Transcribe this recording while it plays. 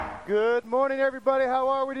Good morning, everybody. How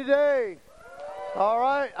are we today? All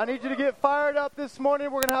right. I need you to get fired up this morning.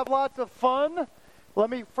 We're going to have lots of fun. Let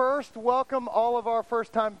me first welcome all of our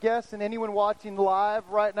first-time guests and anyone watching live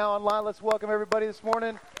right now online. Let's welcome everybody this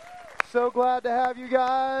morning. So glad to have you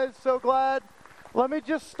guys. So glad. Let me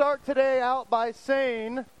just start today out by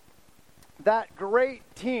saying that great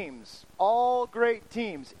teams, all great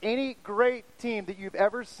teams, any great team that you've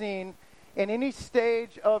ever seen in any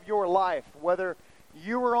stage of your life, whether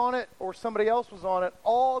you were on it or somebody else was on it,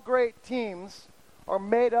 all great teams are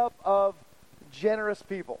made up of generous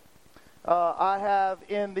people. I have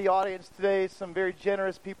in the audience today some very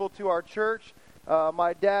generous people to our church.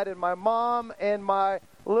 My dad and my mom and my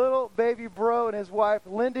little baby bro and his wife,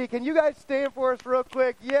 Lindy. Can you guys stand for us real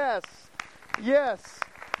quick? Yes. Yes.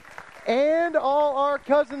 And all our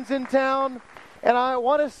cousins in town. And I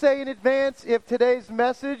want to say in advance, if today's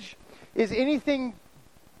message is anything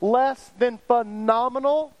less than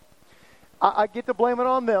phenomenal, I get to blame it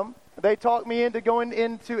on them. They talked me into going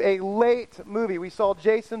into a late movie. We saw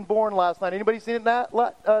Jason Bourne last night. Anybody seen that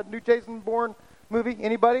new Jason Bourne movie?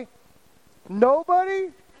 Anybody? Nobody?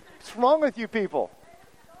 What's wrong with you people?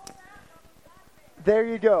 There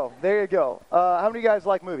you go. There you go. How many of you guys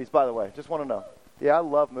like movies, by the way? Just want to know. Yeah, I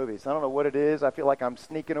love movies. I don't know what it is. I feel like I'm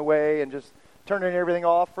sneaking away and just turning everything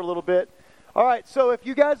off for a little bit. All right, so if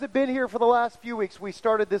you guys have been here for the last few weeks, we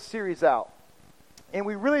started this series out. And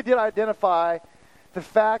we really did identify the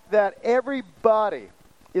fact that everybody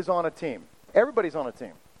is on a team. Everybody's on a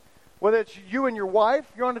team. Whether it's you and your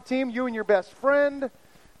wife, you're on a team, you and your best friend,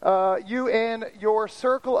 you and your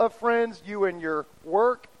circle of friends, you and your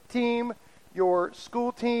work team, your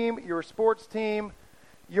school team, your sports team,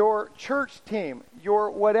 your church team,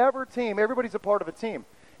 your whatever team. Everybody's a part of a team.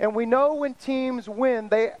 And we know when teams win,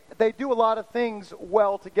 they do a lot of things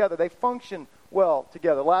well together. They function well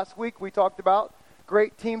together. Last week we talked about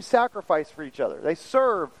great team sacrifice for each other. They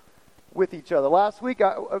serve with each other. Last week,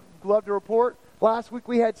 I'd love to report, last week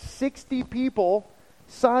we had 60 people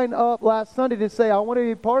sign up last Sunday to say, I want to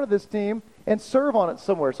be part of this team and serve on it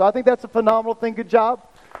somewhere. So I think that's a phenomenal thing. Good job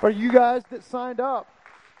for you guys that signed up.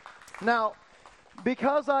 Now,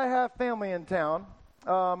 because I have family in town,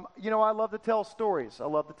 I love to tell stories. I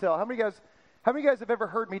love to tell. How many of you guys have ever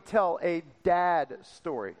heard me tell a dad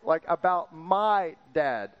story, like about my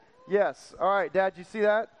dad? Yes. All right, Dad, did you see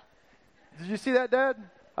that? Did you see that, Dad?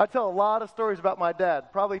 I tell a lot of stories about my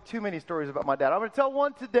dad, probably too many stories about my dad. I'm going to tell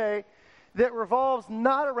one today that revolves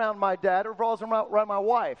not around my dad, it revolves around my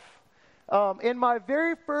wife. In my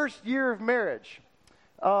very first year of marriage,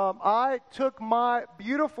 I took my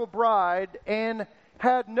beautiful bride and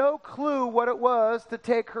had no clue what it was to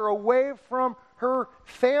take her away from her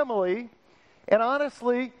family, and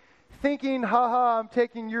honestly thinking, I'm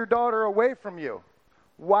taking your daughter away from you.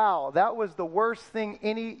 Wow, that was the worst thing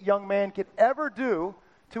any young man could ever do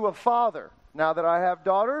to a father. Now that I have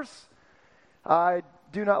daughters, I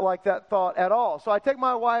do not like that thought at all. So I take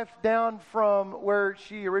my wife down from where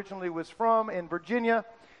she originally was from in Virginia,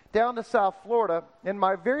 down to South Florida. In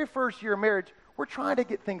my very first year of marriage, we're trying to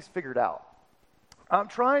get things figured out. I'm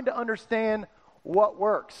trying to understand what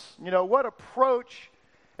works. What approach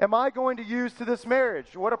am I going to use to this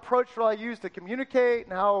marriage? What approach will I use to communicate?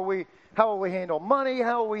 And how will we handle money?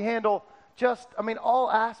 How will we handle all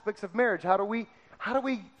aspects of marriage? How do we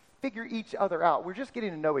figure each other out? We're just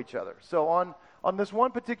getting to know each other. So on this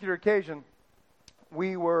one particular occasion,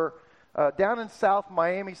 we were down in South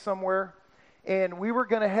Miami somewhere, and we were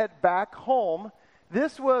going to head back home.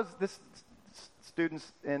 This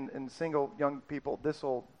students and single young people, this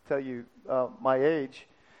will tell you my age.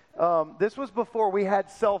 This was before we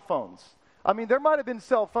had cell phones. There might have been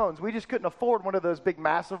cell phones. We just couldn't afford one of those big,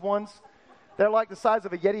 massive ones. They're like the size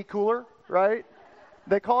of a Yeti cooler, right?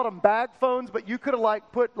 They called them bag phones, but you could have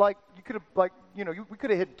we could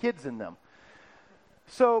have hid kids in them.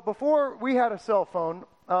 So before we had a cell phone,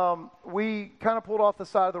 we kind of pulled off the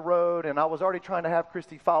side of the road, and I was already trying to have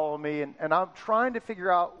Christy follow me, and I'm trying to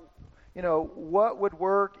figure out what would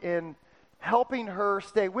work in helping her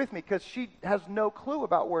stay with me, because she has no clue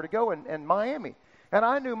about where to go in Miami. And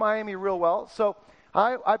I knew Miami real well, so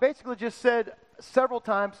I basically just said several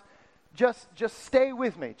times, just stay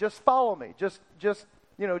with me, just follow me, just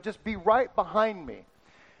be right behind me.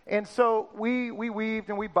 And so we weaved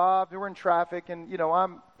and we bobbed, and we're in traffic, and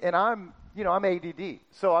I'm ADD.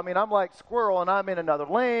 So I'm like squirrel, and I'm in another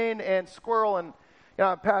lane, and squirrel, and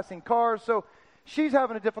I'm passing cars. So she's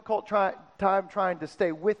having a difficult time trying to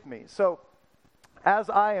stay with me. So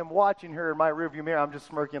as I am watching her in my rearview mirror, I'm just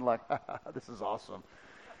smirking like, this is awesome.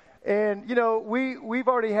 And, we've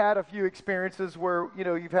already had a few experiences where,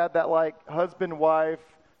 you've had that like husband-wife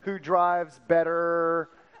who drives better,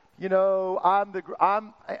 I'm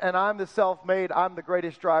the self-made. I'm the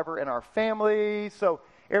greatest driver in our family. So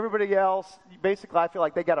everybody else, basically, I feel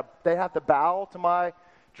like they have to bow to my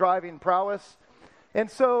driving prowess. And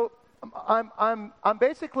so I'm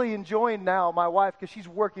basically enjoying now my wife because she's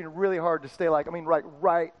working really hard to stay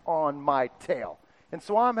right on my tail. And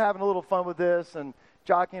so I'm having a little fun with this and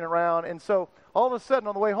jockeying around. And so all of a sudden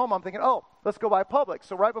on the way home, I'm thinking, oh, let's go by Publix.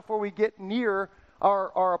 So right before we get near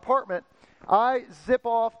our apartment, I zip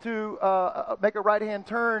off to make a right-hand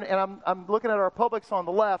turn, and I'm looking at our Publix on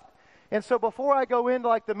the left. And so before I go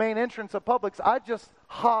into the main entrance of Publix, I just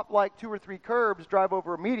hop 2 or 3 curbs, drive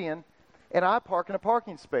over a median, and I park in a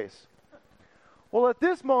parking space. Well, at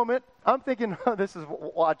this moment, I'm thinking,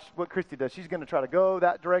 watch what Christy does. She's going to try to go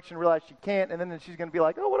that direction, realize she can't, and then she's going to be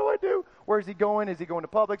like, oh, what do I do? Where is he going? Is he going to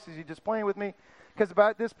Publix? Is he just playing with me? Because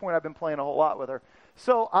about this point, I've been playing a whole lot with her.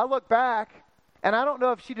 So I look back, and I don't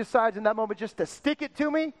know if she decides in that moment just to stick it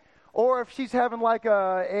to me, or if she's having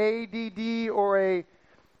a ADD or a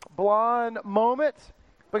blonde moment,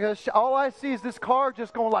 because all I see is this car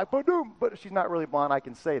just going ba-doom, but she's not really blonde, I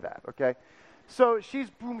can say that, okay? So she's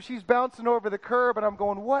bouncing over the curb, and I'm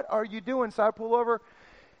going, what are you doing? So I pull over.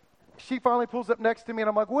 She finally pulls up next to me, and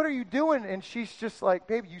I'm like, what are you doing? And she's just like,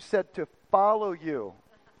 baby, you said to follow you.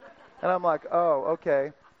 And I'm like, oh,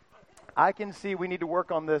 okay. I can see we need to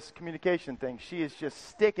work on this communication thing. She is just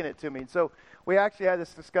sticking it to me. And so we actually had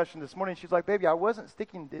this discussion this morning. She's like, baby, I wasn't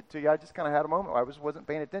sticking it to you. I just kind of had a moment where I wasn't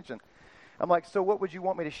paying attention. I'm like, so what would you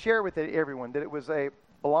want me to share with everyone? That it was a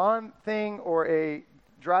blonde thing or a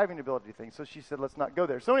driving ability thing? So she said, let's not go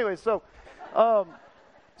there. So anyway, so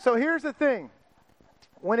here's the thing.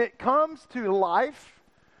 When it comes to life,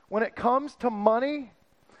 when it comes to money,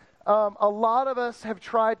 a lot of us have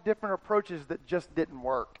tried different approaches that just didn't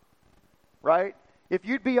work, right? If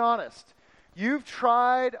you'd be honest, you've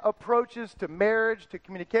tried approaches to marriage, to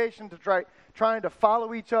communication, to trying to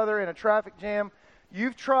follow each other in a traffic jam.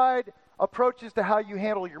 You've tried approaches to how you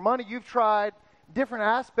handle your money. You've tried different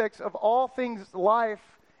aspects of all things life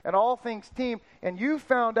and all things team, and you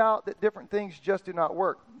found out that different things just do not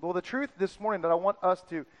work. Well, the truth this morning that I want us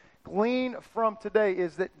to glean from today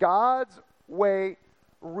is that God's way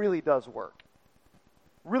really does work.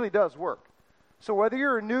 Really does work. So whether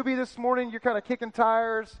you're a newbie this morning, you're kind of kicking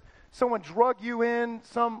tires, someone drug you in,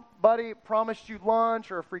 somebody promised you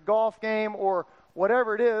lunch or a free golf game or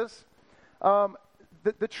whatever it is,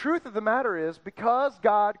 the truth of the matter is, because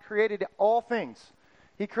God created all things,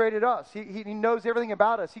 He created us. He knows everything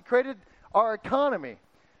about us. He created our economy.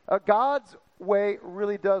 God's way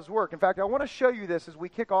really does work. In fact, I want to show you this as we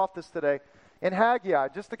kick off this today in Haggai,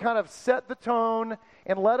 just to kind of set the tone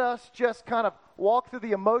and let us just kind of walk through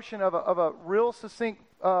the emotion of a real succinct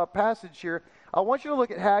passage here. I want you to look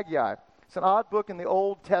at Haggai. It's an odd book in the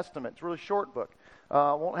Old Testament. It's a really short book.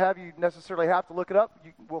 I won't have you necessarily have to look it up.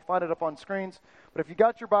 We'll find it up on screens. But if you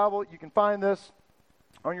got your Bible, you can find this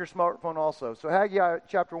on your smartphone also. So Haggai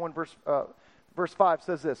chapter 1, verse 5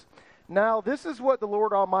 says this. Now this is what the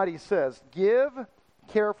Lord Almighty says. Give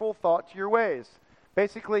careful thought to your ways.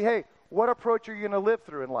 Basically, hey, what approach are you going to live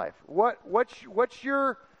through in life? What's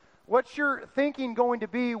your thinking going to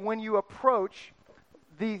be when you approach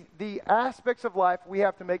the aspects of life we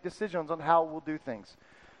have to make decisions on how we'll do things?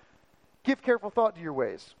 Give careful thought to your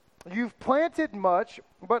ways. You've planted much,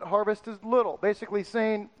 but harvested little. Basically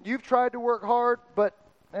saying, you've tried to work hard, but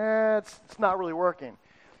it's not really working.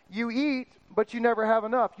 You eat, but you never have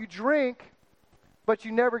enough. You drink, but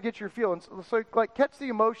you never get your fill. And so catch the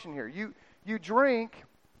emotion here. You drink,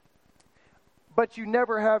 but you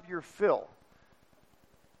never have your fill.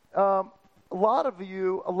 A lot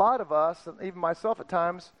of us, and even myself at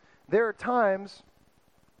times, there are times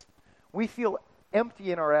we feel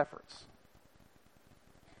empty in our efforts.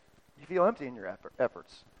 You feel empty in your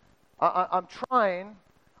efforts. I'm trying.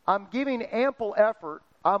 I'm giving ample effort.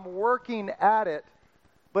 I'm working at it.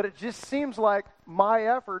 But it just seems like my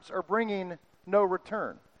efforts are bringing no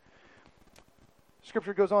return.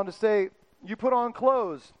 Scripture goes on to say, you put on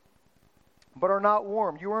clothes, but are not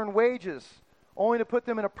warm. You earn wages, only to put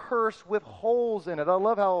them in a purse with holes in it. I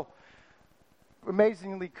love how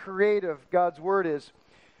amazingly creative God's word is.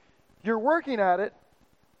 You're working at it,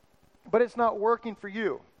 but it's not working for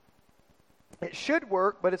you. It should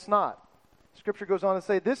work, but it's not. Scripture goes on to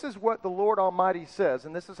say, this is what the Lord Almighty says,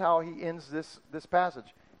 and this is how he ends this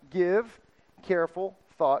passage. Give careful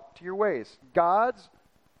thought to your ways. God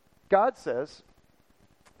says,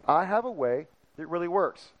 I have a way that really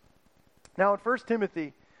works. Now in 1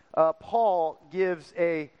 Timothy, Paul gives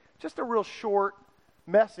just a real short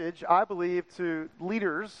message, I believe, to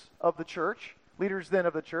leaders of the church,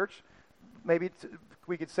 maybe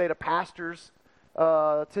we could say to pastors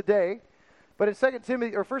today. But in 2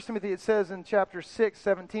 Timothy, or 1 Timothy, it says in chapter 6,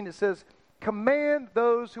 17, it says, command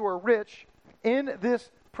those who are rich in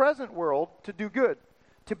this present world to do good,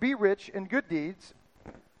 to be rich in good deeds,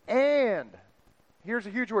 and, here's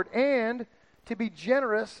a huge word, and to be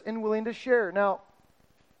generous and willing to share. Now,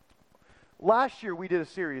 last year we did a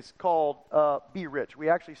series called Be Rich. We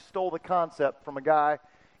actually stole the concept from a guy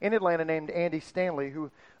in Atlanta named Andy Stanley, who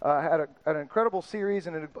had an incredible series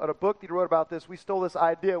and a book that he wrote about this. We stole this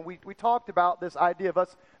idea. We talked about this idea of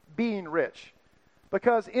us being rich.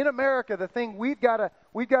 Because in America, the thing we've got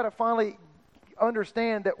to finally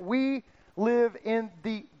understand that we live in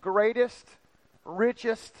the greatest,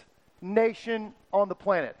 richest nation on the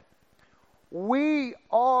planet. We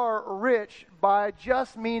are rich by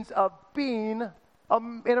just means of being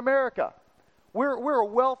in America. We're a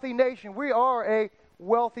wealthy nation. We are a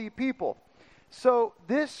wealthy people. So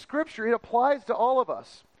this scripture, it applies to all of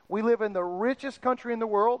us. We live in the richest country in the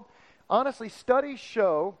world. Honestly, studies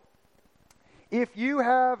show if you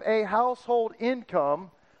have a household income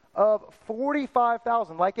of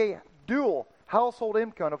 $45,000, like a dual household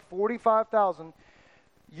income of $45,000,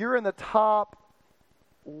 you're in the top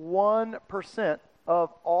 1%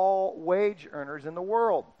 of all wage earners in the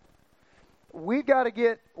world. We've got to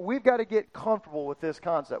get comfortable with this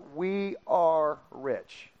concept. We are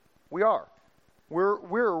rich. We are.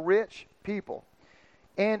 We're rich people.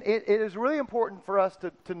 And it is really important for us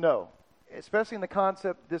to know, especially in the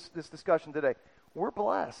concept, this discussion today, we're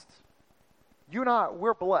blessed. You and I,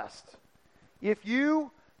 we're blessed. If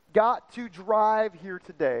you got to drive here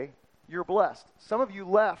today, you're blessed. Some of you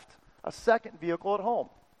left a second vehicle at home.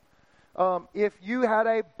 If you had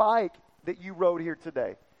a bike that you rode here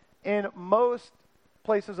today, in most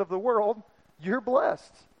places of the world, you're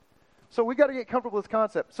blessed. So we got to get comfortable with this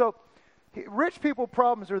concept. So rich people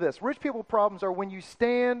problems are this. Rich people problems are when you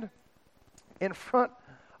stand in front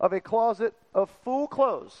of a closet of full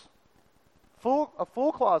clothes, a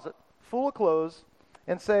full closet full of clothes,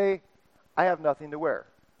 and say, I have nothing to wear.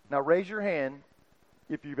 Now raise your hand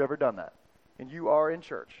if you've ever done that, and you are in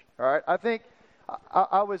church. All right. I think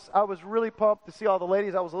I was really pumped to see all the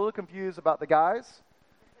ladies. I was a little confused about the guys.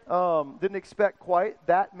 Didn't expect quite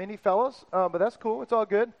that many fellows, but that's cool. It's all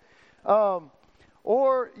good.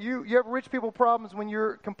 Or you have rich people problems when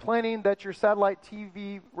you're complaining that your satellite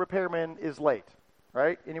TV repairman is late,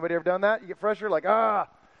 right? Anybody ever done that? You get frustrated, like,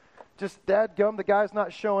 just dadgum, the guy's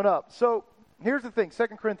not showing up. So here's the thing. 2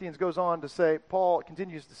 Corinthians goes on to say, Paul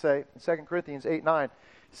continues to say in 2 Corinthians 8:9,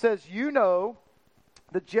 says, you know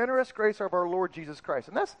the generous grace of our Lord Jesus Christ.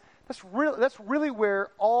 And that's really where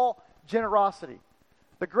all generosity,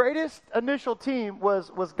 the greatest initial team was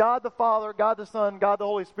God the Father, God the Son, God the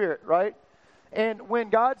Holy Spirit, right? And when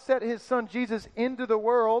God sent his son Jesus into the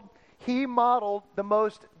world, he modeled the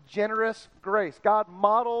most generous grace. God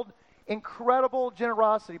modeled incredible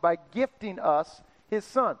generosity by gifting us his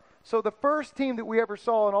son. So the first team that we ever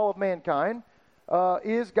saw in all of mankind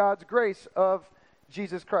is God's grace of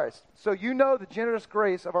Jesus Christ. So you know the generous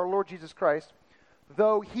grace of our Lord Jesus Christ,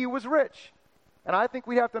 though he was rich. And I think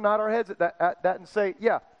we have to nod our heads at that and say,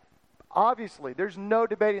 yeah, obviously, there's no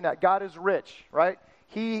debating that. God is rich, right?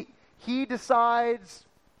 He decides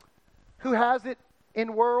who has it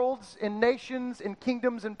in worlds, in nations, in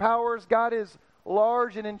kingdoms and powers. God is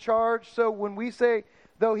large and in charge. So when we say,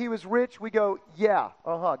 though he was rich, we go, yeah,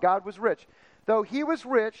 God was rich. Though he was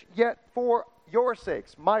rich, yet for your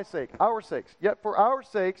sakes, my sake, our sakes, yet for our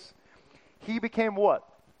sakes, he became what?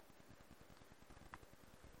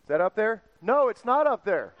 Is that up there? No, it's not up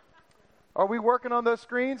there. Are we working on those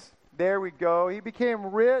screens? There we go. He became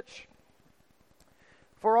rich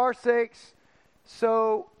for our sakes,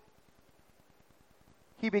 so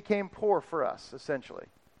he became poor for us, essentially.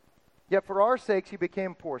 Yet for our sakes he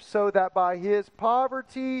became poor, so that by his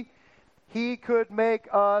poverty he could make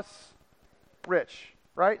us rich,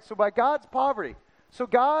 right? So by God's poverty. So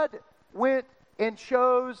God went and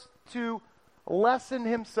chose to lessen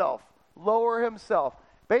himself, lower himself,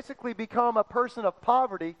 basically become a person of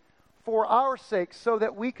poverty for our sake so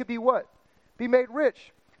that we could be what? Be made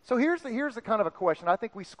rich. So here's the kind of a question. I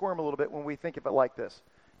think we squirm a little bit when we think of it like this.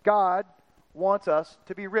 God wants us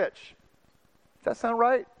to be rich. Does that sound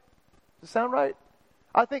right? Does it sound right?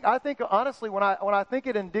 I think honestly, when I think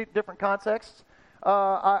it in different contexts,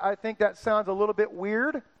 I think that sounds a little bit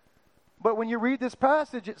weird. But when you read this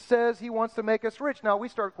passage, it says he wants to make us rich. Now, we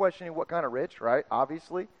start questioning what kind of rich, right?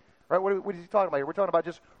 Obviously. Right? What is he talking about here? We're talking about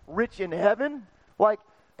just rich in heaven? Like,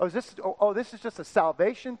 this is just a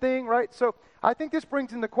salvation thing, right? So I think this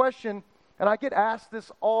brings in the question, and I get asked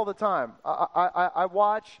this all the time. I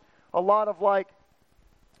watch a lot of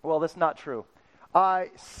well, that's not true. I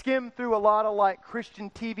skim through a lot of like Christian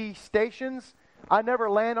TV stations. I never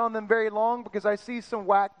land on them very long because I see some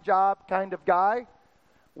whack job kind of guy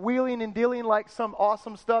wheeling and dealing like some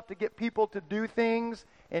awesome stuff to get people to do things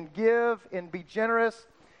and give and be generous.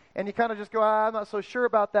 And you kind of just go, I'm not so sure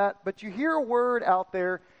about that. But you hear a word out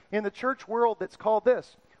there in the church world that's called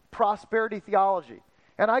this, prosperity theology.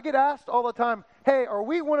 And I get asked all the time, hey, are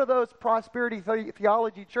we one of those prosperity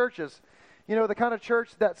theology churches? You know, the kind of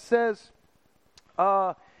church that says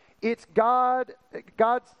it's God,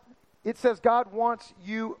 it says God wants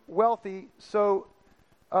you wealthy, so,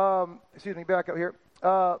 excuse me, back up here.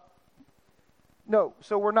 No,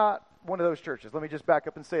 so we're not one of those churches. Let me just back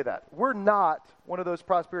up and say that. We're not one of those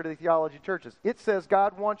prosperity theology churches. It says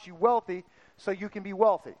God wants you wealthy so you can be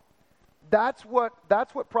wealthy. That's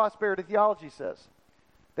what prosperity theology says.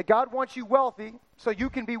 That God wants you wealthy so you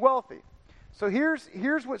can be wealthy. So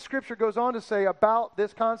here's what Scripture goes on to say about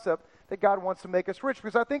this concept that God wants to make us rich.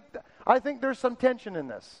 Because I think there's some tension in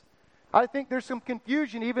this. I think there's some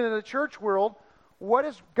confusion even in the church world. What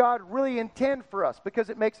does God really intend for us? Because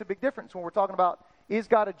it makes a big difference when we're talking about, is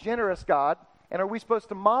God a generous God? And are we supposed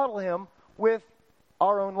to model him with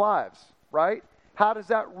our own lives, right? How does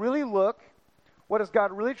that really look? What is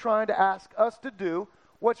God really trying to ask us to do?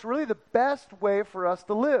 What's really the best way for us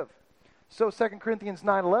to live? So 2 Corinthians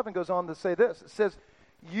 9:11 goes on to say this. It says,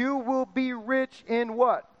 you will be rich in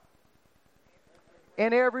what?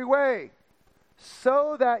 In every way.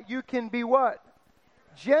 So that you can be what?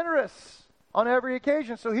 Generous on every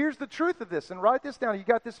occasion. So here's the truth of this. And write this down. You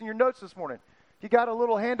got this in your notes this morning. You got a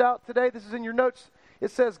little handout today. This is in your notes.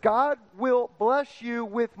 It says, God will bless you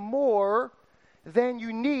with more than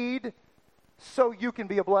you need so you can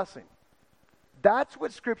be a blessing. That's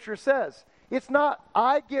what Scripture says. It's not,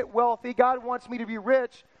 I get wealthy, God wants me to be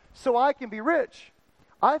rich so I can be rich.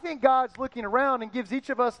 I think God's looking around and gives each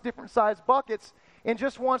of us different sized buckets and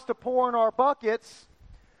just wants to pour in our buckets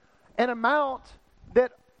an amount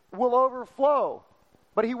that will overflow.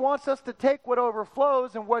 But he wants us to take what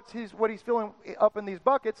overflows and what he's filling up in these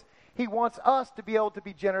buckets. He wants us to be able to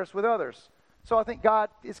be generous with others. So I think God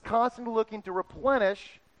is constantly looking to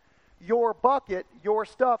replenish your bucket, your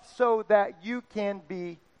stuff, so that you can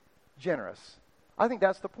be generous. I think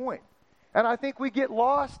that's the point. And I think we get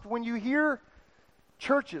lost when you hear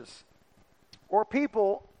churches or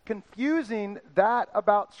people confusing that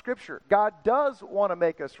about Scripture. God does want to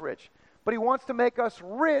make us rich, but he wants to make us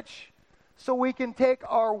rich so we can take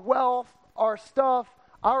our wealth, our stuff,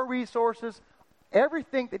 our resources,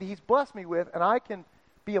 everything that he's blessed me with, and I can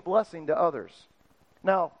be a blessing to others.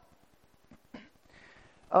 Now,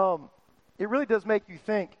 it really does make you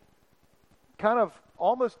think, kind of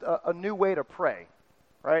almost a new way to pray,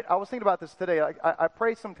 right? I was thinking about this today. I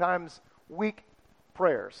pray sometimes weak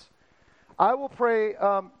prayers. I will pray,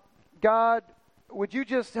 God, would you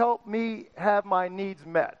just help me have my needs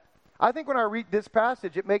met? I think when I read this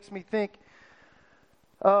passage, it makes me think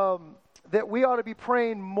that we ought to be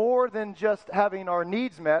praying more than just having our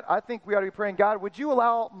needs met. I think we ought to be praying, God, would you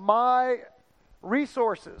allow my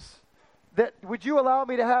resources, would you allow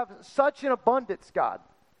me to have such an abundance, God,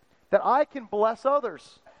 that I can bless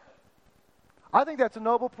others? I think that's a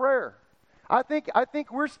noble prayer. I think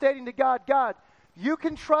we're stating to God, God, you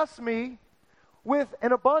can trust me with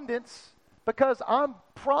an abundance because I'm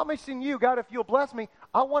promising you, God, if you'll bless me,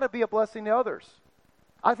 I want to be a blessing to others.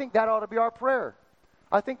 I think that ought to be our prayer.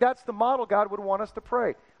 I think that's the model God would want us to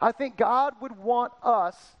pray. I think God would want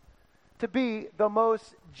us to be the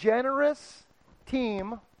most generous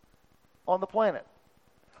team on the planet.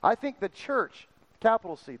 I think the church,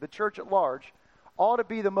 capital C, the church at large, ought to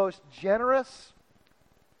be the most generous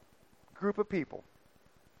group of people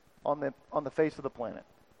on the face of the planet.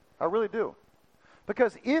 I really do.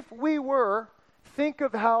 Because if we were, think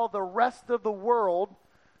of how the rest of the world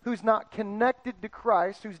who's not connected to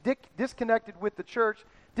Christ, who's disconnected with the church,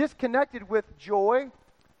 disconnected with joy,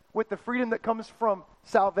 with the freedom that comes from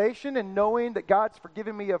salvation and knowing that God's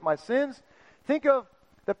forgiven me of my sins. Think of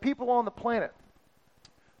the people on the planet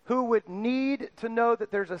who would need to know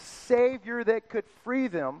that there's a Savior that could free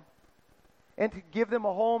them and to give them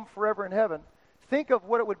a home forever in heaven. Think of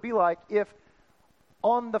what it would be like if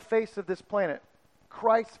on the face of this planet,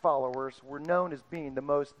 Christ's followers were known as being the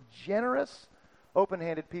most generous,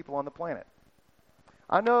 open-handed people on the planet.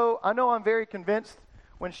 I know I'm very convinced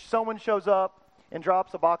when someone shows up and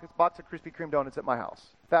drops a box of Krispy Kreme donuts at my house.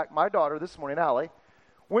 In fact, my daughter this morning, Allie,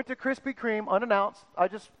 went to Krispy Kreme unannounced. I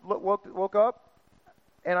just woke up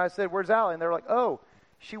and I said, where's Allie? And they're like, oh,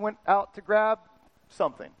 she went out to grab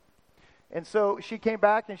something. And so she came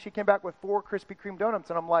back with 4 Krispy Kreme donuts.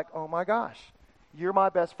 And I'm like, oh my gosh, you're my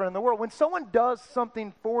best friend in the world. When someone does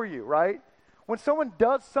something for you, right? When someone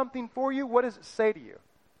does something for you, what does it say to you?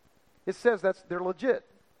 It says they're legit.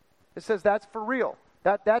 It says that's for real.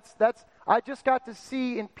 That's I just got to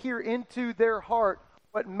see and peer into their heart.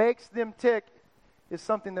 What makes them tick is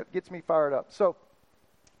something that gets me fired up. So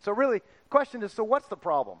really, the question is, so what's the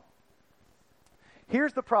problem?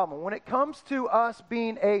 Here's the problem. When it comes to us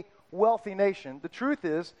being a wealthy nation, the truth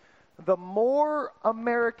is, the more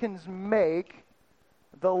Americans make,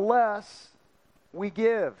 the less we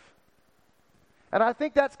give. And I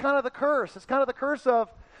think that's kind of the curse. It's kind of the curse of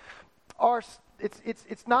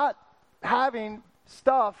it's not having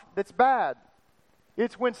stuff that's bad.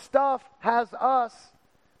 It's when stuff has us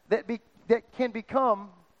that can become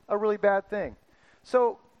a really bad thing.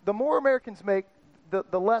 So the more Americans make,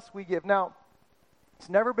 the less we give. Now, it's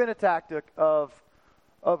never been a tactic of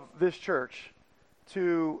this church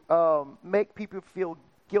to make people feel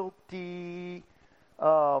guilty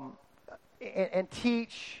and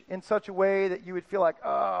teach in such a way that you would feel like,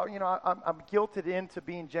 oh, I'm guilted into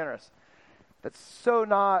being generous. That's so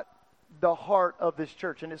not the heart of this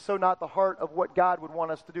church, and it's so not the heart of what God would want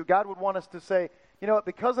us to do. God would want us to say,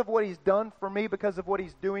 because of what he's done for me, because of what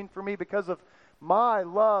he's doing for me, because of my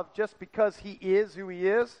love, just because he is who he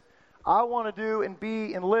is, I want to do and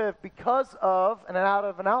be and live because of and out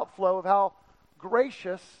of an outflow of how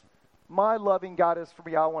gracious my loving God is for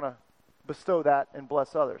me. I want to bestow that and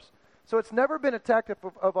bless others. So it's never been a tactic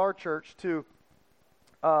of our church to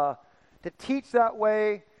teach that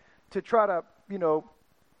way, to try to,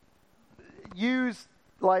 use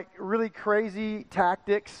like really crazy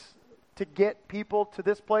tactics to get people to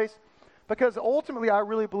this place, because ultimately I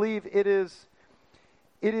really believe it is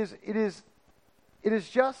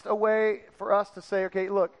just a way for us to say, okay,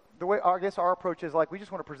 look, the way I guess our approach is like we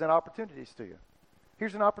just want to present opportunities to you.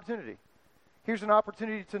 Here's an opportunity. Here's an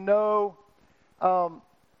opportunity to know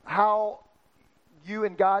how you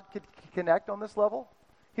and God could connect on this level.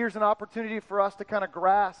 Here's an opportunity for us to kind of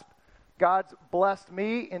grasp God's blessed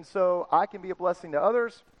me, and so I can be a blessing to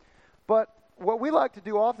others. But what we like to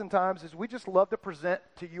do oftentimes is we just love to present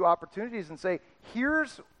to you opportunities and say,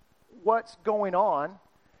 here's what's going on.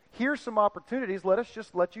 Here's some opportunities. Let us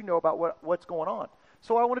just let you know about what's going on.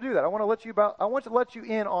 So I want to do that. I want to let you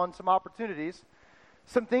in on some opportunities,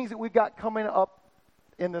 some things that we've got coming up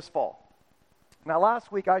in this fall. Now,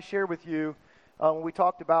 last week I shared with you when we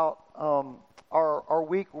talked about our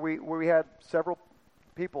week where we had several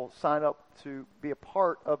people sign up to be a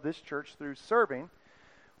part of this church through serving.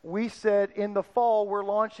 We said in the fall we're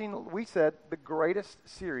launching, the greatest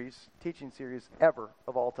teaching series ever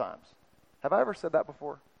of all times. Have I ever said that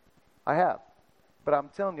before? I have. But I'm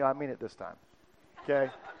telling you, I mean it this time. Okay?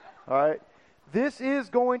 All right? This is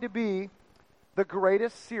going to be the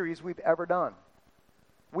greatest series we've ever done.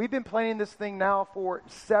 We've been planning this thing now for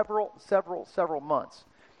several months.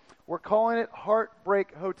 We're calling it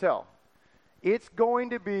Heartbreak Hotel. It's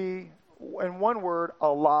going to be, in one word, a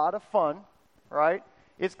lot of fun, right?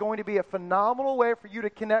 It's going to be a phenomenal way for you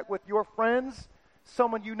to connect with your friends,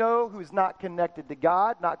 someone you know who's not connected to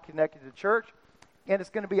God, not connected to church. And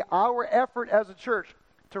it's going to be our effort as a church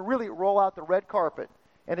to really roll out the red carpet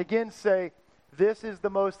and again say, this is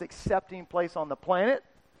the most accepting place on the planet.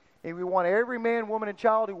 And we want every man, woman, and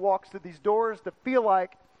child who walks through these doors to feel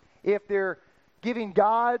like if they're giving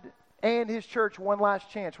God and his church one last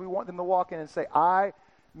chance, we want them to walk in and say, I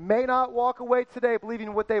may not walk away today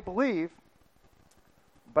believing what they believe,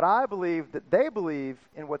 but I believe that they believe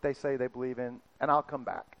in what they say they believe in, and I'll come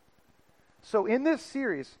back. So in this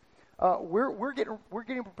series, we're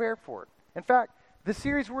getting prepared for it. In fact, the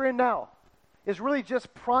series we're in now is really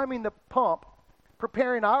just priming the pump,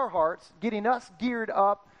 preparing our hearts, getting us geared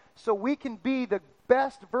up so we can be the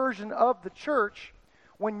best version of the church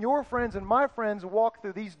when your friends and my friends walk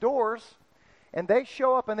through these doors and they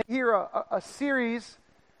show up and they hear a series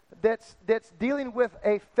that's dealing with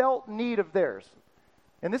a felt need of theirs.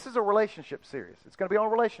 And this is a relationship series. It's going to be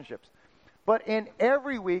on relationships. But in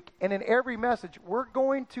every week and in every message, we're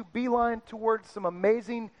going to beeline towards some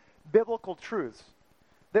amazing biblical truths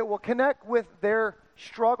that will connect with their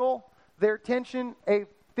struggle, their tension, a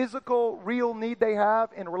physical, real need they have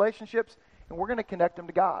in relationships, and we're going to connect them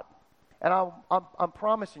to God. And I'm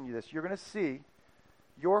promising you this. You're going to see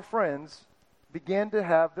your friends begin to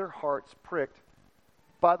have their hearts pricked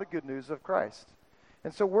by the good news of Christ.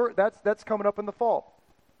 And so that's coming up in the fall.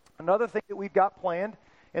 Another thing that we've got planned,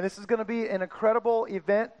 and this is going to be an incredible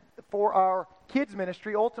event for our kids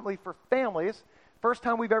ministry, ultimately for families. First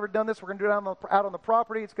time we've ever done this. We're going to do it out on the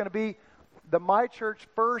property. It's going to be the My Church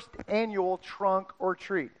first annual trunk or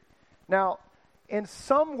treat. Now, in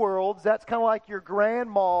some worlds, that's kind of like your grand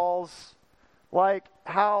malls, like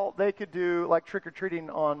how they could do like trick-or-treating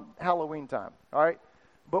on Halloween time, all right?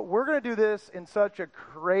 But we're going to do this in such a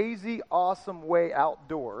crazy, awesome way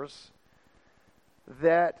outdoors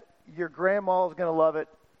that your grandma is going to love it,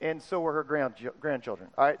 and so are her grandchildren.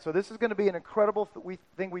 All right, so this is going to be an incredible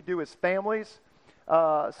thing we do as families.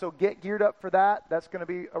 So get geared up for that. That's going to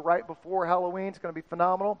be right before Halloween. It's going to be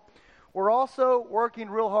phenomenal. We're also working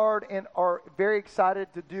real hard and are very excited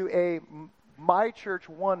to do a My Church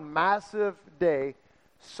One massive day,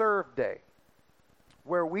 Serve Day,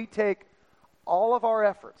 where we take all of our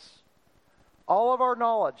efforts, all of our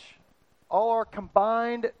knowledge, all our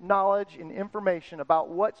combined knowledge and information about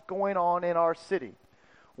what's going on in our city,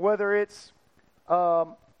 whether it's a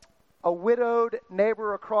widowed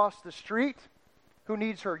neighbor across the street who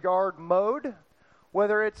needs her yard mowed,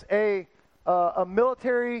 whether it's a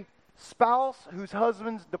military spouse whose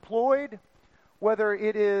husband's deployed, whether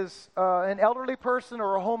it is an elderly person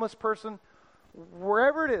or a homeless person,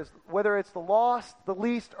 wherever it is, whether it's the lost, the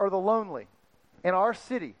least, or the lonely in our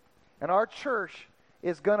city, and our church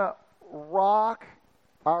is going to rock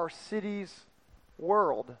our city's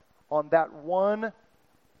world on that one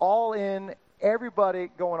all-in, everybody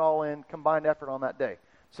going all in, combined effort on that day.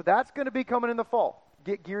 So that's going to be coming in the fall.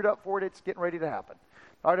 Get geared up for it. It's getting ready to happen.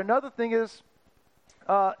 All right, another thing is,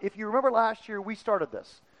 if you remember last year, we started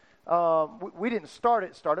this. We didn't start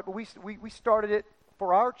it, but we started it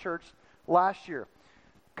for our church last year.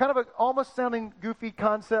 Kind of an almost sounding goofy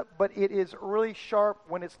concept, but it is really sharp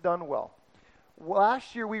when it's done well.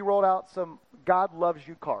 Last year, we rolled out some God Loves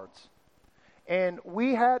You cards. And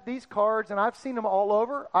we had these cards, and I've seen them all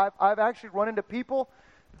over. I've actually run into people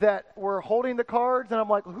that were holding the cards, and I'm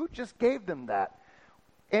like, who just gave them that?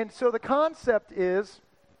 And so the concept is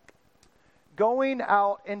going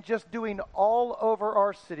out and just doing all over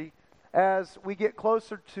our city as we get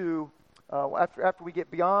closer to, after we get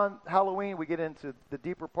beyond Halloween, we get into the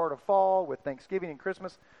deeper part of fall with Thanksgiving and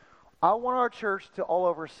Christmas. I want our church to all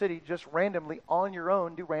over city just randomly on your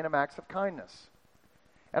own do random acts of kindness.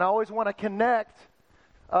 And I always want to connect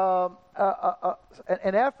an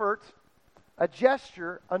effort, a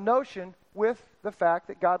gesture, a notion with the fact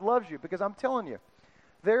that God loves you. Because I'm telling you,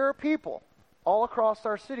 there are people all across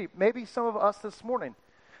our city, maybe some of us this morning,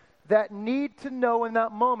 that need to know in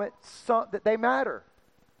that moment that they matter,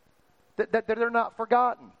 that they're not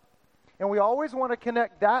forgotten. And we always want to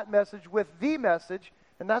connect that message with the message,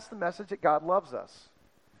 and that's the message that God loves us.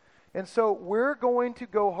 And so we're going to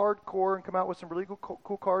go hardcore and come out with some really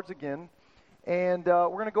cool cards again, and we're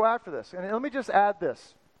going to go after this. And let me just add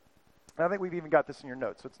this. And I think we've even got this in your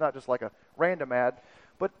notes, so it's not just like a random ad.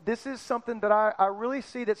 But this is something that I really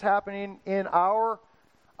see that's happening in our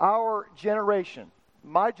generation,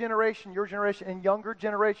 my generation, your generation, and younger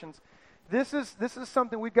generations. This is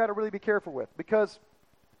something we've got to really be careful with, because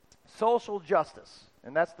social justice,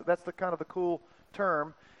 and that's the kind of the cool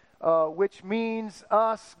term, which means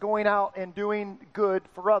us going out and doing good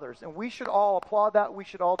for others. And we should all applaud that. We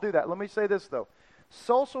should all do that. Let me say this, though.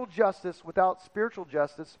 Social justice without spiritual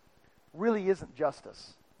justice really isn't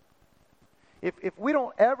justice. If we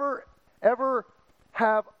don't ever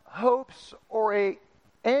have hopes or a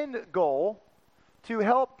end goal to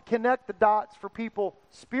help connect the dots for people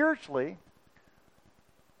spiritually,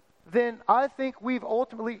 then I think we've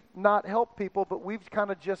ultimately not helped people, but we've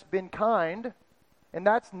kind of just been kind. And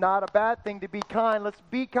that's not a bad thing to be kind. Let's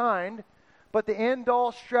be kind. But the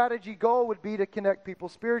end-all strategy goal would be to connect people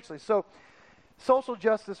spiritually. So social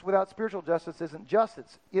justice without spiritual justice isn't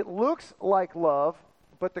justice. It looks like love,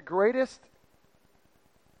 but the greatest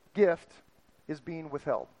gift is being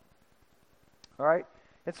withheld. All right?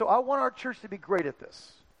 And so I want our church to be great at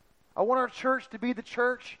this. I want our church to be the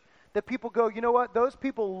church that people go, you know what? Those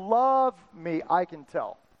people love me, I can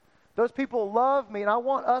tell. Those people love me, and I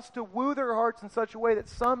want us to woo their hearts in such a way that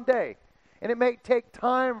someday, and it may take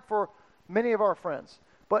time for many of our friends,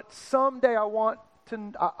 but someday I want,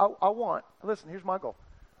 listen, here's my goal.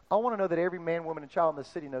 I want to know that every man, woman, and child in this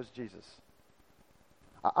city knows Jesus.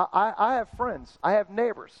 I have friends, I have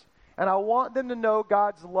neighbors, and I want them to know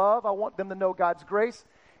God's love, I want them to know God's grace,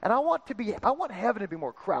 and I want heaven to be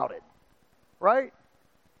more crowded, right?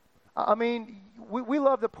 I mean, we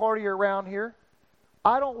love to party around here.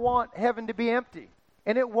 I don't want heaven to be empty,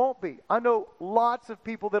 and it won't be. I know lots of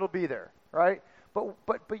people that'll be there, right?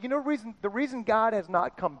 But you know the reason God has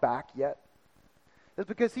not come back yet is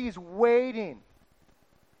because He's waiting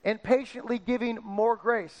and patiently giving more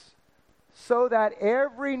grace so that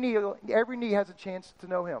every knee has a chance to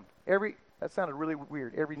know Him. That sounded really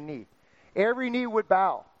weird. Every knee would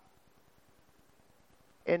bow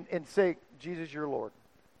and say, Jesus, your Lord,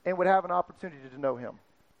 and would have an opportunity to know Him.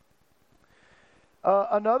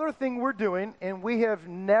 Another thing we're doing, and we have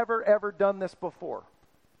never, ever done this before,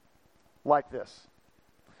 like this.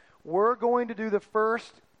 We're going to do the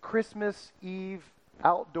first Christmas Eve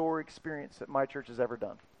outdoor experience that my church has ever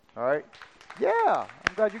done. All right? Yeah,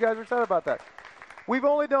 I'm glad you guys are excited about that. We've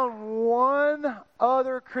only done one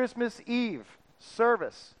other Christmas Eve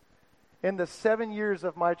service in the 7 years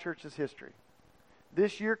of my church's history.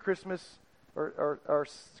 This year, Christmas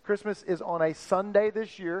is on a Sunday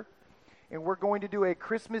this year, and we're going to do a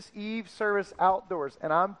Christmas Eve service outdoors.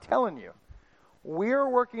 And I'm telling you, we're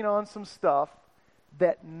working on some stuff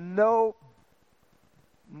that nobody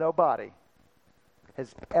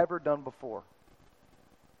has ever done before.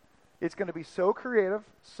 It's going to be so creative,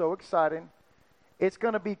 so exciting. It's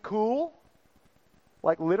going to be cool,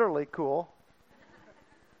 like literally cool.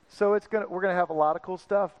 So we're going to have a lot of cool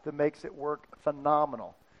stuff that makes it work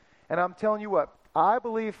phenomenal. And I'm telling you what, I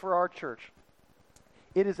believe for our church,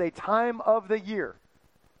 it is a time of the year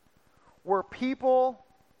where people,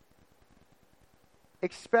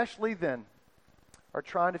 especially then, are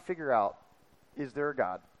trying to figure out, is there a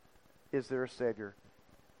God? Is there a Savior?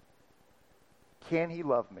 Can He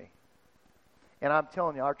love me? And I'm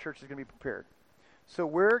telling you, our church is going to be prepared. So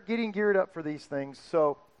we're getting geared up for these things.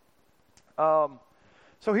 So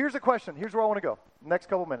here's the question. Here's where I want to go. Next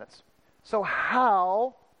couple minutes. So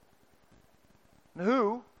how and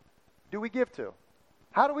who do we give to?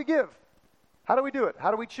 How do we give? How do we do it?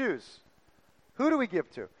 How do we choose? Who do we give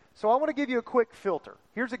to? So I want to give you a quick filter.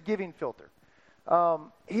 Here's a giving filter.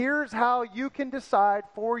 Here's how you can decide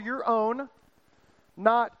for your own,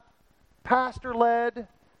 not pastor-led,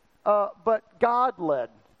 but God-led.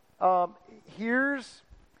 Here's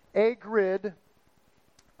a grid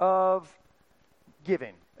of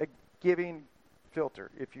giving, a giving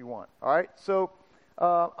filter, if you want. All right? So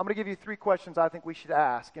I'm going to give you 3 questions I think we should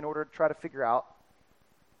ask in order to try to figure out,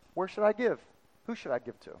 where should I give? Who should I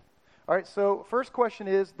give to? All right, so first question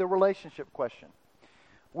is the relationship question,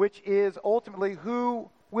 which is ultimately, who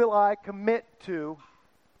will I commit to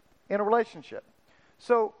in a relationship?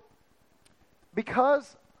 So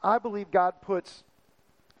because I believe God puts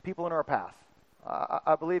people in our path.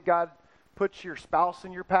 I believe God puts your spouse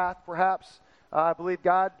in your path, perhaps. I believe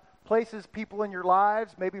God places people in your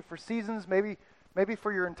lives, maybe for seasons, maybe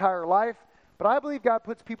for your entire life. But I believe God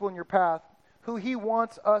puts people in your path who He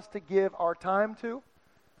wants us to give our time to.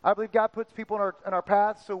 I believe God puts people in our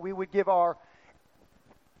path so we would give our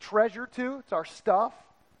treasure to. It's our stuff.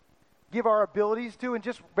 Give our abilities to, and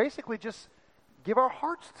just give our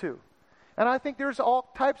hearts to. And I think there's all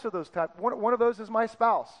types of those types. One of those is my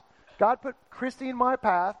spouse. God put Christy in my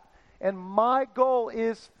path, and my goal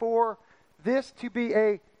is for this to be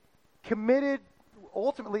a committed,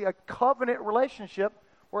 ultimately a covenant relationship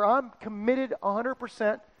where I'm committed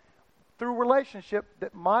 100% through relationship,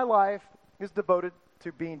 that my life is devoted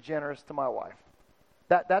to being generous to my wife.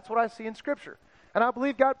 That's what I see in Scripture. And I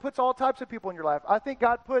believe God puts all types of people in your life. I think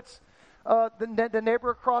God puts the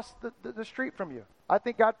neighbor across the street from you. I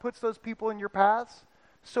think God puts those people in your paths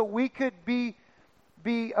so we could be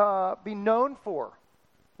known for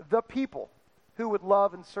the people who would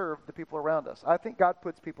love and serve the people around us. I think God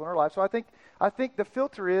puts people in our lives. So I think the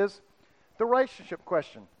filter is the relationship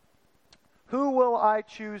question. Who will I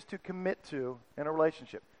choose to commit to in a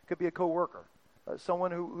relationship? It could be a coworker,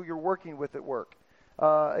 someone who you're working with at work.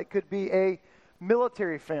 It could be a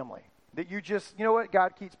military family that you just, you know what,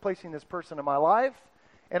 God keeps placing this person in my life,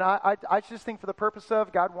 and I just think for the purpose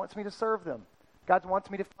of God wants me to serve them. God wants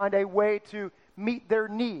me to find a way to meet their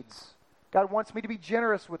needs. God wants me to be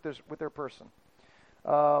generous with their person.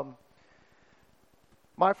 My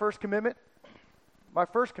first commitment's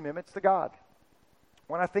to God.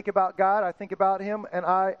 When I think about God, I think about Him, and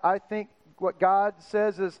I think what God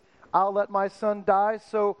says is, I'll let my son die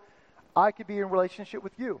so I could be in relationship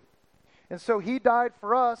with you. And so He died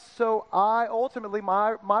for us, so I ultimately,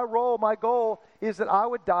 my role, my goal is that I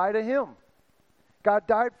would die to Him. God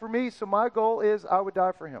died for me, so my goal is I would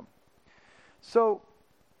die for Him. So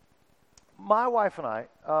my wife and I,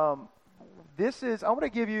 I want to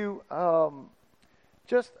give you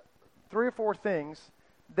just 3 or 4 things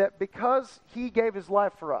that because He gave His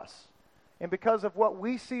life for us, and because of what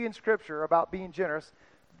we see in Scripture about being generous,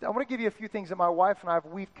 I want to give you a few things that my wife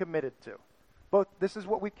and we've committed to. This is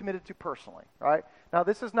what we've committed to personally, right? Now,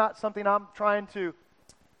 this is not something I'm trying to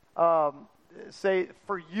say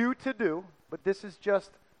for you to do, but this is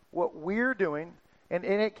just what we're doing, and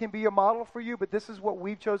it can be a model for you, but this is what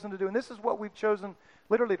we've chosen to do, and this is what we've chosen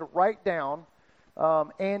literally to write down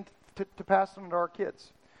and to pass on to our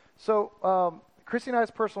kids. So Christy and I's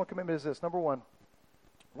personal commitment is this. Number 1,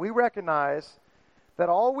 we recognize that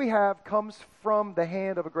all we have comes from the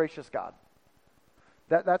hand of a gracious God.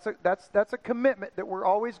 That's a commitment that we're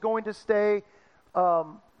always going to stay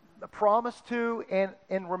promised to and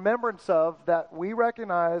in remembrance of, that we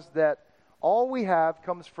recognize that all we have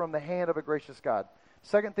comes from the hand of a gracious God.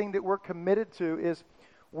 Second thing that we're committed to is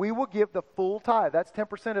we will give the full tithe. That's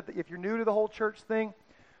 10%. If you're new to the whole church thing,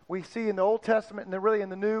 we see in the Old Testament and then really in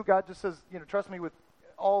the New, God just says, trust me with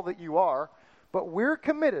all that you are. But we're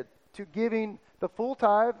committed to giving the full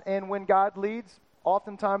tithe, and when God leads,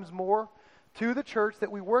 oftentimes more, to the church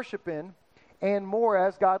that we worship in, and more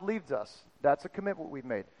as God leads us. That's a commitment we've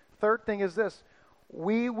made. Third thing is this: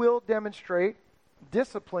 we will demonstrate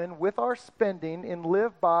discipline with our spending and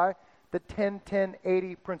live by the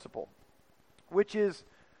 10-10-80 principle, which is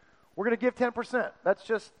we're going to give 10%.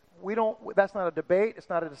 That's not a debate. It's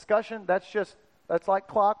not a discussion. That's like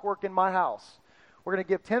clockwork in my house. We're going to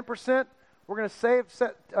give 10%. We're going to save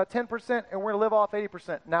 10%, and we're going to live off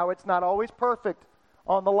 80%. Now, it's not always perfect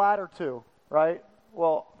on the latter two, right?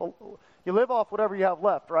 Well, you live off whatever you have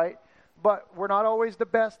left, right? But we're not always the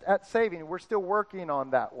best at saving. We're still working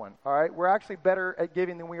on that one, all right? We're actually better at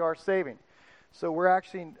giving than we are saving. So we're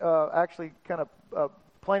actually kind of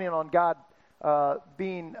planning on God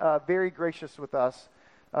being very gracious with us,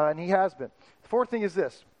 and He has been. The fourth thing is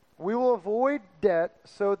this: we will avoid debt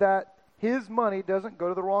so that His money doesn't go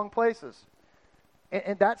to the wrong places.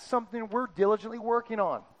 And that's something we're diligently working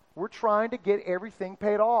on. We're trying to get everything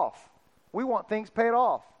paid off. We want things paid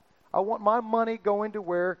off. I want my money going to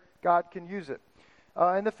where God can use it.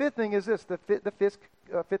 And the fifth thing is this: the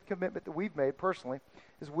fifth commitment that we've made personally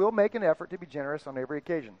is we'll make an effort to be generous on every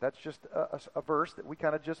occasion. That's just a verse that we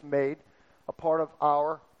kind of just made a part of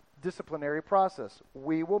our disciplinary process.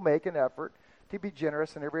 We will make an effort to be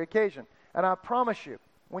generous on every occasion. And I promise you,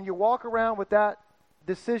 when you walk around with that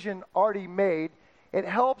decision already made, it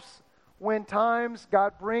helps when times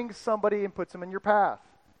God brings somebody and puts them in your path.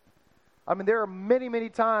 I mean, there are many, many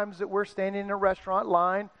times that we're standing in a restaurant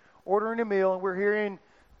line, ordering a meal, and we're hearing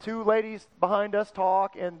two ladies behind us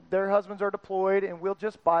talk, and their husbands are deployed, and we'll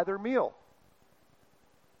just buy their meal.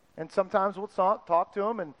 And sometimes we'll talk to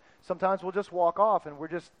them, and sometimes we'll just walk off, and we'll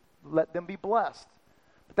just let them be blessed.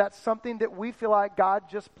 But that's something that we feel like God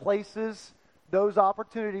just places those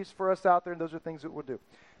opportunities for us out there, and those are things that we'll do.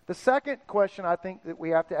 The second question I think that we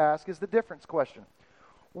have to ask is the difference question.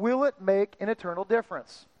 Will it make an eternal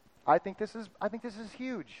difference? I think this is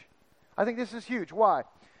huge. I think this is huge. Why?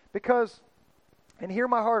 Because, and hear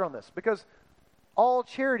my heart on this, because all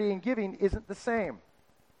charity and giving isn't the same.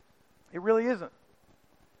 It really isn't.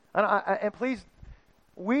 And please,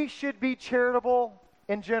 we should be charitable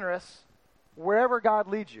and generous wherever God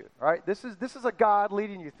leads you. All right? This is a God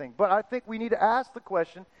leading you thing. But I think we need to ask the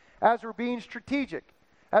question as we're being strategic,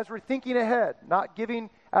 as we're thinking ahead, not giving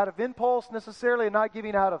out of impulse necessarily, and not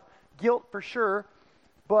giving out of guilt for sure,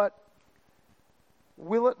 but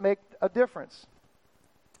will it make a difference?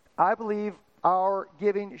 I believe our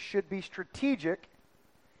giving should be strategic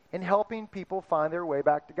in helping people find their way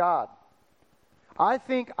back to God. I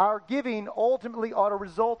think our giving ultimately ought to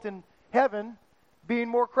result in heaven being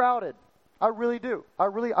more crowded. I really do. I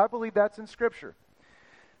believe that's in Scripture.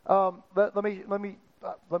 Let me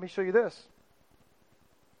show you this.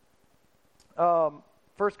 1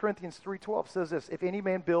 Corinthians 3:12 says this: if any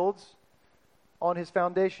man builds on his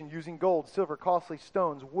foundation using gold, silver, costly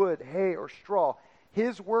stones, wood, hay, or straw,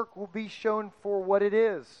 his work will be shown for what it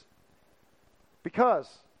is, because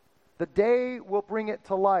the day will bring it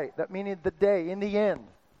to light. That meaning the day, in the end,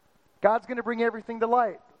 God's going to bring everything to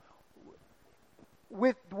light.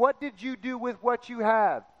 With what did you do with what you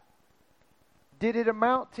had? Did it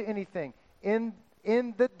amount to anything? In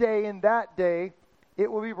that day, it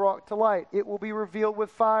will be brought to light. It will be revealed with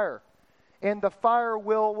fire. And the fire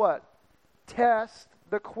will what? Test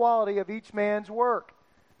the quality of each man's work.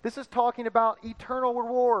 This is talking about eternal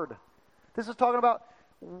reward. This is talking about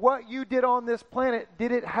what you did on this planet.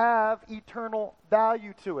 Did it have eternal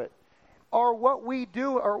value to it? Or what we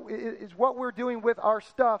do, or is what we're doing with our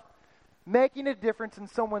stuff making a difference in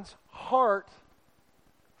someone's heart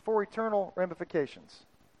for eternal ramifications?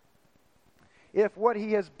 If what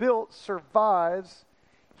he has built survives,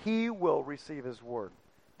 he will receive his reward.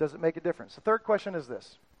 Does it make a difference? The third question is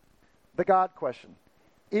this: the God question.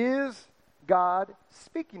 Is God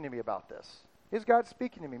speaking to me about this? Is God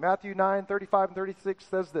speaking to me? Matthew 9:35 and 36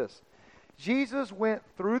 says this: Jesus went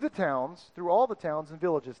through all the towns and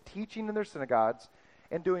villages, teaching in their synagogues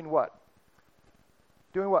and doing what?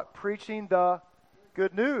 Doing what? Preaching the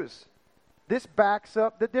good news. This backs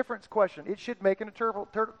up the difference question. It should make an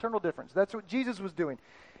eternal difference. That's what Jesus was doing.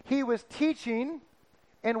 He was teaching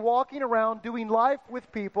and walking around, doing life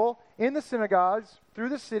with people in the synagogues, through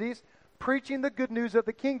the cities, preaching the good news of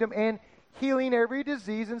the kingdom, and healing every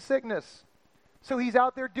disease and sickness. So he's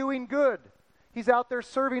out there doing good. He's out there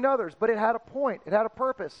serving others, but it had a point. It had a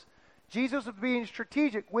purpose. Jesus was being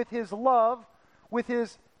strategic with his love, with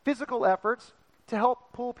his physical efforts to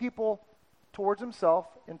help pull people towards himself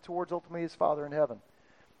and towards ultimately his Father in heaven.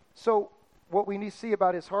 So what we need to see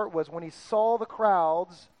about his heart was when he saw the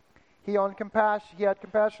crowds, he had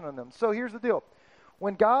compassion on them. So here's the deal.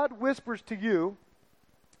 When God whispers to you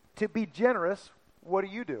to be generous, what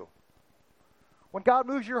do? When God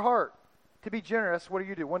moves your heart to be generous, what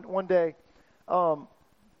do? One day, I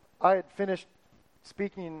had finished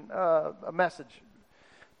speaking a message,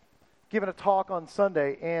 giving a talk on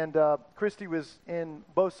Sunday, and Christy was in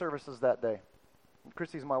both services that day.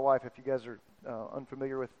 Christy's my wife, if you guys are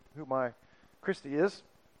unfamiliar with who my Christy is.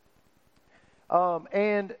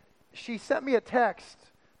 And she sent me a text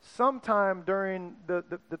sometime during the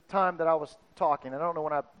time that I was talking. I don't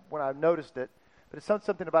know when I noticed it, but it said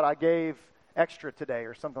something about I gave extra today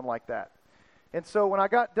or something like that. And so when I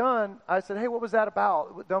got done, I said, "Hey, what was that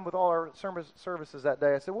about?" Done with all our services that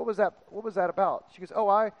day. I said, "What was that about?" She goes, "Oh,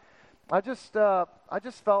 I just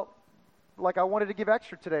felt like I wanted to give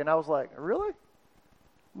extra today." And I was like, "Really?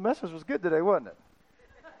 The message was good today, wasn't it?"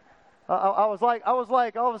 I was like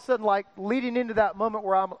all of a sudden like leading into that moment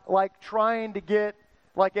where I'm like trying to get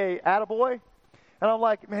like a attaboy, and I'm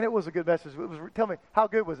like, "Man, it was a good message. Tell me, how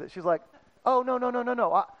good was it?" She's like, "Oh,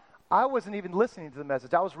 no. I wasn't even listening to the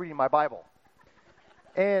message. I was reading my Bible."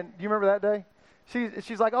 And do you remember that day?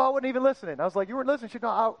 She's like, "Oh, I wasn't even listening." I was like, "You weren't listening?" She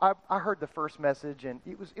goes, "No, I heard the first message, and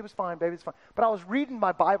it was fine, baby, it's fine. But I was reading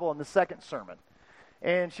my Bible in the second sermon."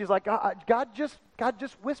 And she's like, God just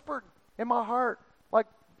whispered in my heart.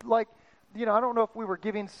 Like, I don't know if we were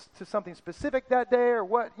giving to something specific that day or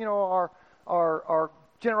what, our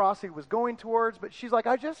generosity was going towards. But she's like,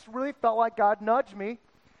 "I just really felt like God nudged me,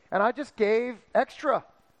 and I just gave extra.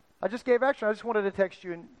 I just wanted to text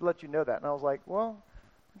you and let you know that." And I was like, "Well,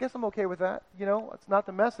 I guess I'm okay with that. It's not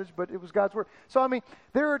the message, but it was God's word." So,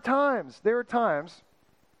 there are times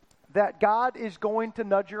that God is going to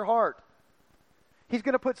nudge your heart. He's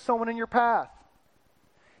going to put someone in your path.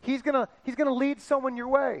 He's going to lead someone your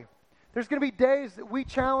way. There's going to be days that we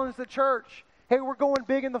challenge the church. Hey, we're going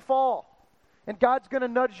big in the fall. And God's going to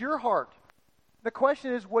nudge your heart. The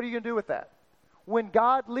question is, what are you going to do with that? When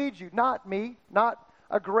God leads you, not me, not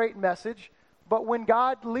a great message, but when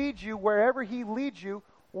God leads you, wherever he leads you,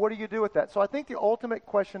 what do you do with that? So I think the ultimate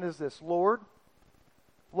question is this: Lord,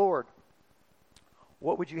 what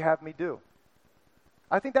would you have me do?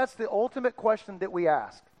 I think that's the ultimate question that we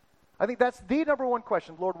ask. I think that's the number one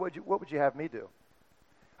question. Lord, what would you have me do?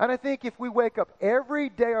 And I think if we wake up every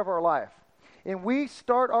day of our life and we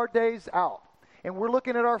start our days out and we're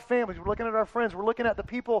looking at our families, we're looking at our friends, we're looking at the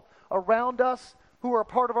people around us who are a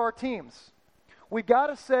part of our teams, we got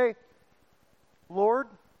to say, "Lord,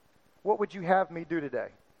 what would you have me do today?"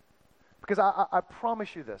 Because I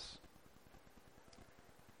promise you this.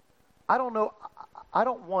 I don't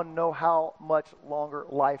want to know how much longer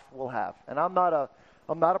life will have. And I'm not a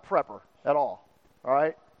prepper at all. All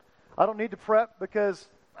right? I don't need to prep because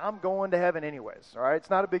I'm going to heaven anyways. All right?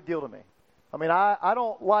 It's not a big deal to me.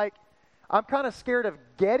 I'm kind of scared of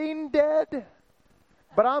getting dead,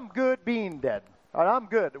 but I'm good being dead. All right? I'm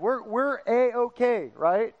good. We're A-okay,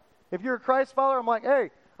 right? If you're a Christ follower, I'm like,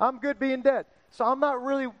 "Hey, I'm good being dead." So I'm not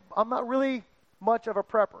really much of a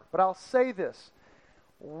prepper. But I'll say this.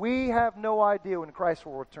 We have no idea when Christ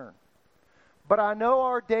will return. But I know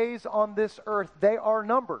our days on this earth, they are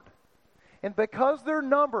numbered. And because they're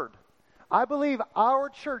numbered, I believe our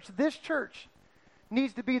church, this church,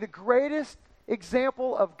 needs to be the greatest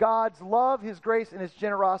example of God's love, his grace, and his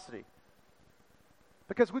generosity.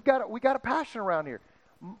 Because we got a passion around here.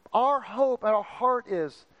 Our hope and our heart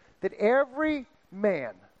is that every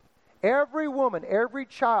man, every woman, every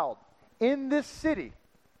child in this city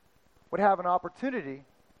would have an opportunity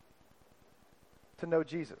to know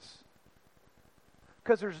Jesus.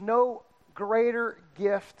 Because there's no greater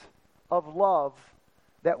gift of love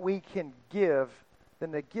that we can give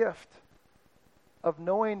than the gift of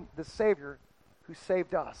knowing the Savior who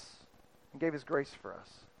saved us and gave his grace for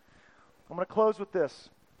us. I'm going to close with this.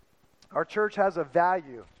 Our church has a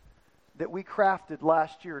value that we crafted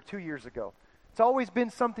last year or 2 years ago. It's always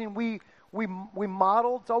been something we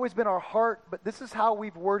modeled. It's always been our heart, but this is how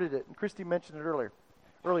we've worded it. And Christy mentioned it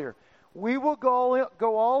earlier. We will go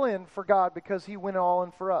all in for God because he went all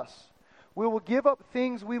in for us. We will give up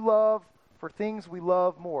things we love for things we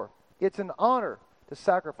love more. It's an honor to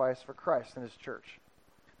sacrifice for Christ and his church.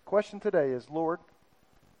 The question today is, Lord,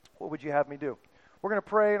 what would you have me do? We're going to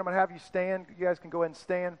pray, and I'm going to have you stand. You guys can go ahead and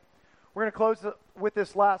stand. We're going to close with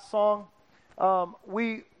this last song.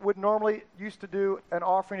 We would normally used to do an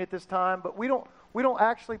offering at this time, but we don't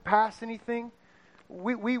actually pass anything.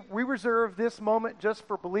 We reserve this moment just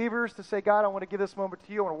for believers to say, God, I want to give this moment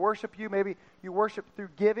to you. I want to worship you. Maybe you worship through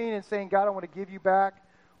giving and saying, God, I want to give you back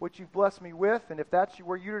what you've blessed me with. And if that's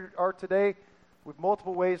where you are today, with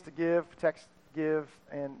multiple ways to give, text give,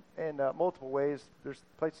 and multiple ways. There's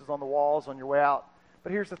places on the walls on your way out.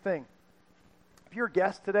 But here's the thing. If you're a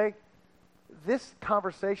guest today, this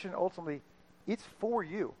conversation ultimately, it's for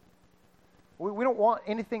you. We don't want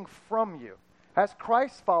anything from you. As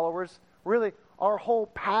Christ followers, really, our whole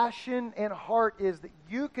passion and heart is that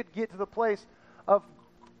you could get to the place of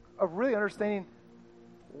really understanding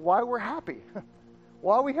why we're happy,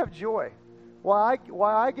 why we have joy, why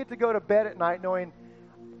I get to go to bed at night knowing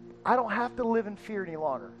I don't have to live in fear any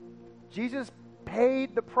longer. Jesus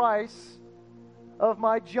paid the price of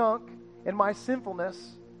my junk and my sinfulness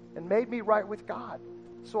and made me right with God.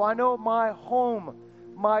 So I know my home,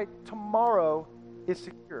 my tomorrow is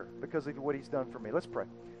secure because of what he's done for me. Let's pray.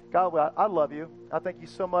 God, I love you. I thank you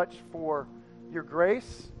so much for your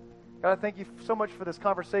grace. God, I thank you so much for this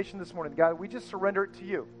conversation this morning. God, we just surrender it to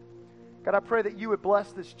you. God, I pray that you would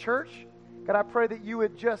bless this church. God, I pray that you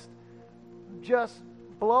would just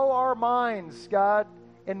blow our minds, God,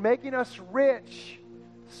 in making us rich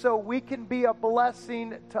so we can be a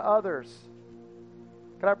blessing to others.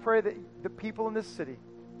 God, I pray that the people in this city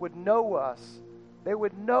would know us. They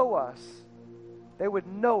would know us. They would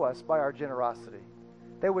know us by our generosity.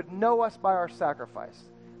 They would know us by our sacrifice.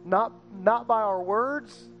 Not by our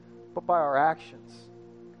words, but by our actions.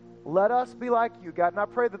 Let us be like you, God. And I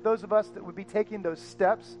pray that those of us that would be taking those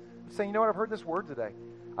steps, saying, you know what, I've heard this word today.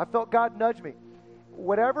 I felt God nudge me.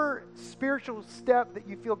 Whatever spiritual step that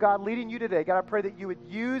you feel God leading you today, God, I pray that you would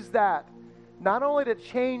use that not only to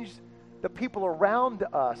change the people around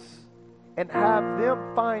us and have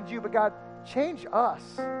them find you, but God, change us.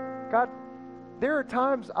 God, there are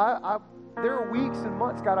times, there are weeks and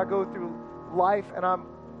months, God, I go through life and I'm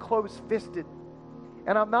close-fisted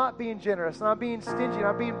and I'm not being generous and I'm being stingy and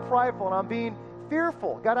I'm being prideful and I'm being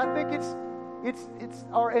fearful. God, I think it's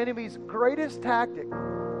our enemy's greatest tactic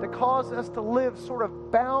to cause us to live sort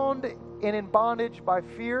of bound and in bondage by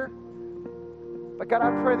fear. But God, I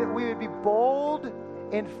pray that we would be bold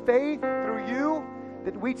in faith through you,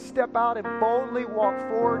 that we'd step out and boldly walk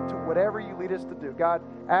forward to whatever you lead us to do. God,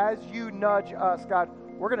 as you nudge us, God,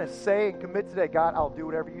 we're going to say and commit today, God, I'll do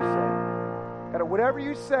whatever you say. God, whatever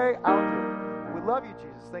you say, I'll do. We love you,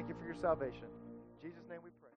 Jesus. Thank you for your salvation. In Jesus' name we pray.